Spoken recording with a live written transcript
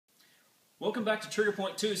Welcome back to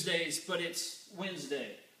TriggerPoint Tuesdays, but it's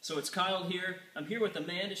Wednesday. So it's Kyle here. I'm here with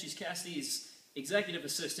Amanda. She's Cassidy's executive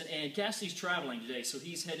assistant, and Cassidy's traveling today, so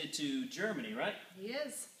he's headed to Germany, right? He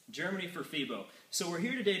is. Germany for FIBO. So we're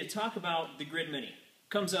here today to talk about the Grid Mini.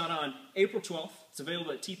 Comes out on April 12th. It's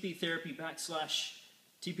available at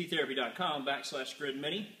tptherapy.com/grid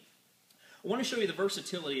mini. I want to show you the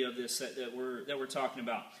versatility of this that we're talking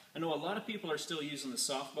about. I know a lot of people are still using the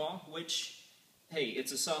softball, which, hey,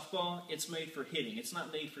 it's a softball. It's made for hitting. It's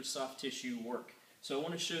not made for soft tissue work. So I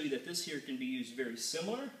want to show you that this here can be used very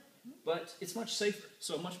similar, but it's much safer.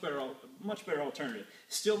 So a much better alternative.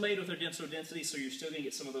 Still made with our denso density, so you're still going to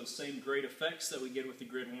get some of those same great effects that we get with the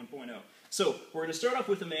Grid 1.0. So we're going to start off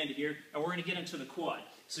with Amanda here, and we're going to get into the quad.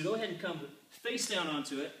 So go ahead and come face down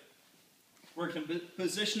onto it. We're going to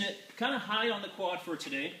position it kind of high on the quad for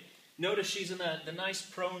today. Notice she's in the nice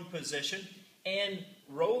prone position and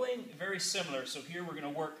rolling very similar. So here we're going to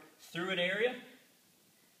work through an area.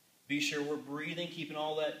 Be sure we're breathing, keeping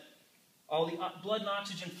all the blood and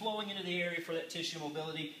oxygen flowing into the area for that tissue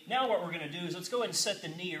mobility. Now what we're going to do is let's go ahead and set the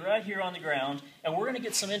knee right here on the ground, and we're going to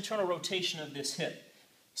get some internal rotation of this hip.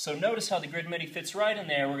 So notice how the Grid Mini fits right in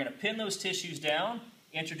there. We're going to pin those tissues down,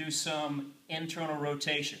 introduce some internal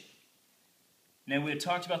rotation. Now, we had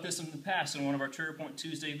talked about this in the past in one of our TriggerPoint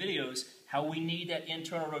Tuesday videos, how we need that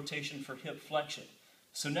internal rotation for hip flexion.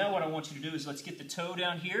 So now what I want you to do is let's get the toe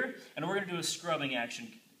down here, and we're going to do a scrubbing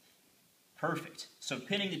action. Perfect. So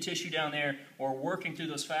pinning the tissue down there, or working through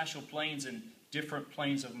those fascial planes and different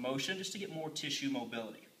planes of motion just to get more tissue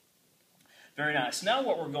mobility. Very nice. Now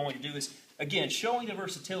what we're going to do is, again, showing the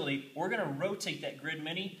versatility, we're going to rotate that Grid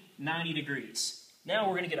Mini 90 degrees. Now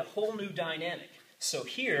we're going to get a whole new dynamic. So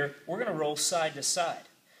here, we're going to roll side to side.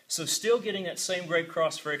 So still getting that same great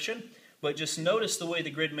cross friction, but just notice the way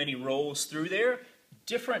the Grid Mini rolls through there.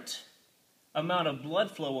 Different amount of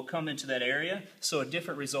blood flow will come into that area, so a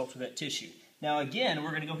different result for that tissue. Now again,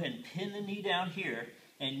 we're going to go ahead and pin the knee down here,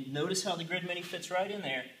 and notice how the Grid Mini fits right in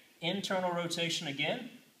there. Internal rotation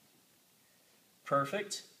again.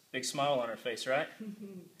 Perfect. Big smile on her face, right?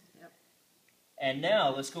 Yep. And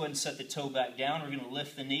now let's go ahead and set the toe back down. We're going to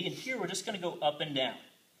lift the knee, and here we're just going to go up and down.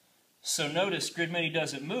 So notice Grid Mini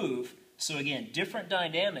doesn't move, so again, different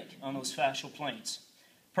dynamic on those fascial planes.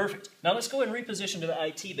 Perfect. Now let's go ahead and reposition to the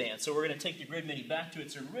IT band. So we're going to take the Grid Mini back to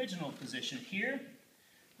its original position here.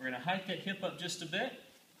 We're going to hike that hip up just a bit.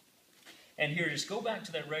 And here, just go back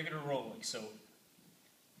to that regular rolling. So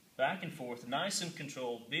back and forth, nice and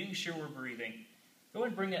controlled, being sure we're breathing. Go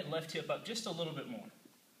ahead and bring that left hip up just a little bit more.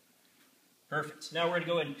 Perfect. Now we're going to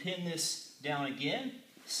go ahead and pin this down again.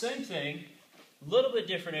 Same thing, a little bit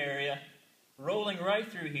different area. Rolling right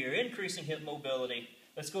through here, increasing hip mobility.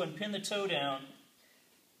 Let's go ahead and pin the toe down.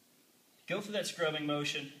 Go through that scrubbing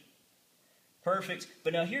motion. Perfect.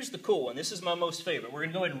 But now here's the cool one. This is my most favorite. We're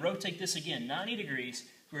going to go ahead and rotate this again 90 degrees.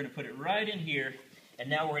 We're going to put it right in here. And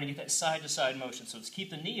now we're going to get that side-to-side motion. So let's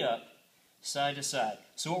keep the knee up, side to side.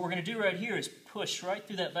 So what we're going to do right here is push right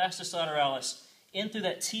through that vastus lateralis, in through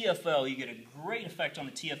that TFL. You get a great effect on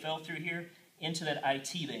the TFL through here, into that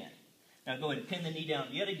IT band. Now go ahead and pin the knee down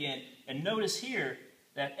yet again. And notice here,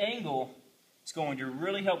 that angle is going to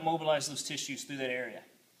really help mobilize those tissues through that area.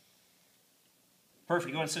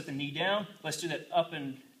 Perfect. Go ahead and set the knee down. Let's do that up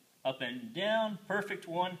and down. Perfect.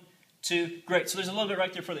 1, 2. Great. So there's a little bit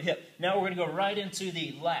right there for the hip. Now we're going to go right into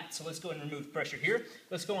the lat. So let's go ahead and remove pressure here.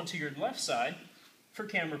 Let's go into your left side for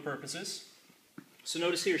camera purposes. So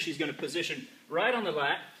notice here she's going to position right on the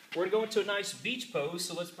lat. We're going to go into a nice beach pose.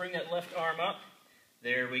 So let's bring that left arm up.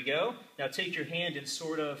 There we go. Now take your hand and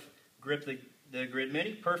sort of grip the Grid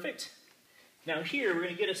Mini. Perfect. Now here, we're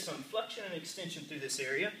going to get us some flexion and extension through this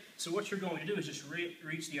area. So what you're going to do is just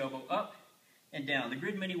reach the elbow up and down. The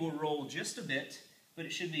Grid Mini will roll just a bit, but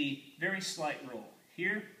it should be very slight roll.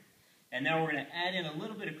 Here, and now we're going to add in a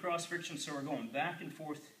little bit of cross friction, so we're going back and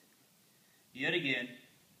forth yet again.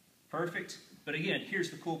 Perfect. But again,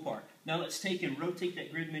 here's the cool part. Now let's take and rotate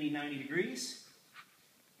that Grid Mini 90 degrees.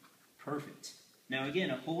 Perfect. Now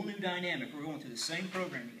again, a whole new dynamic. We're going through the same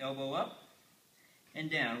program. The elbow up and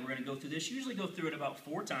down. We're going to go through this. Usually go through it about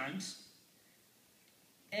 4 times.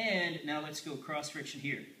 And now let's go cross friction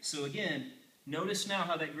here. So again, notice now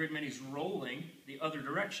how that Grid Mini is rolling the other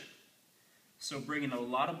direction. So bringing a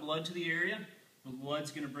lot of blood to the area. The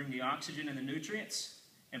blood's going to bring the oxygen and the nutrients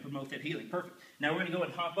and promote that healing. Perfect. Now we're going to go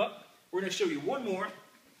ahead and hop up. We're going to show you one more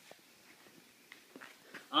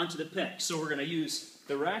onto the pec. So we're going to use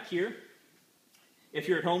the rack here. If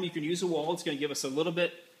you're at home, you can use a wall. It's going to give us a little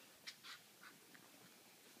bit.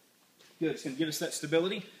 Good. It's going to give us that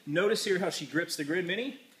stability. Notice here how she grips the Grid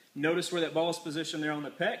Mini. Notice where that ball is positioned there on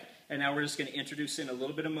the pec. And now we're just going to introduce in a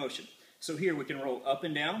little bit of motion. So here we can roll up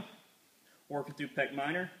and down, working through pec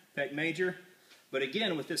minor, pec major. But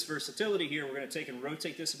again, with this versatility here, we're going to take and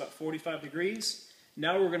rotate this about 45 degrees.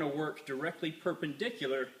 Now we're going to work directly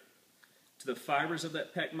perpendicular to the fibers of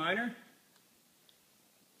that pec minor.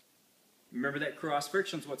 Remember that cross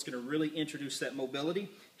friction is what's going to really introduce that mobility.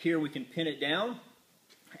 Here we can pin it down,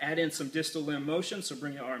 add in some distal limb motion, so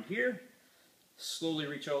bring your arm here, slowly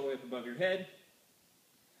reach all the way up above your head.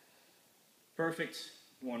 Perfect.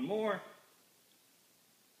 One more.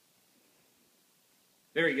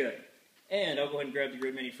 Very good. And I'll go ahead and grab the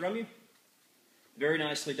Grid Mini from you. Very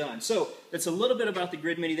nicely done. So that's a little bit about the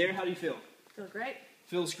Grid Mini there. How do you feel? Feel great.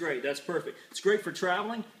 Feels great. That's perfect. It's great for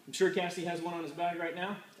traveling. I'm sure Cassie has one on his bag right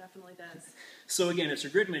now. Definitely does. So again, it's a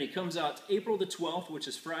Grid Mini. Comes out April the 12th, which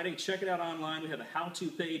is Friday. Check it out online. We have a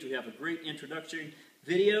how-to page. We have a great introductory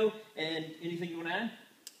video. And anything you want to add?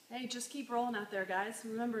 Hey, just keep rolling out there, guys.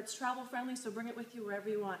 Remember, it's travel friendly, so bring it with you wherever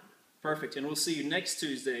you want. Perfect. And we'll see you next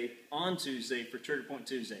Tuesday, on Tuesday, for TriggerPoint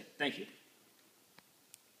Tuesday. Thank you.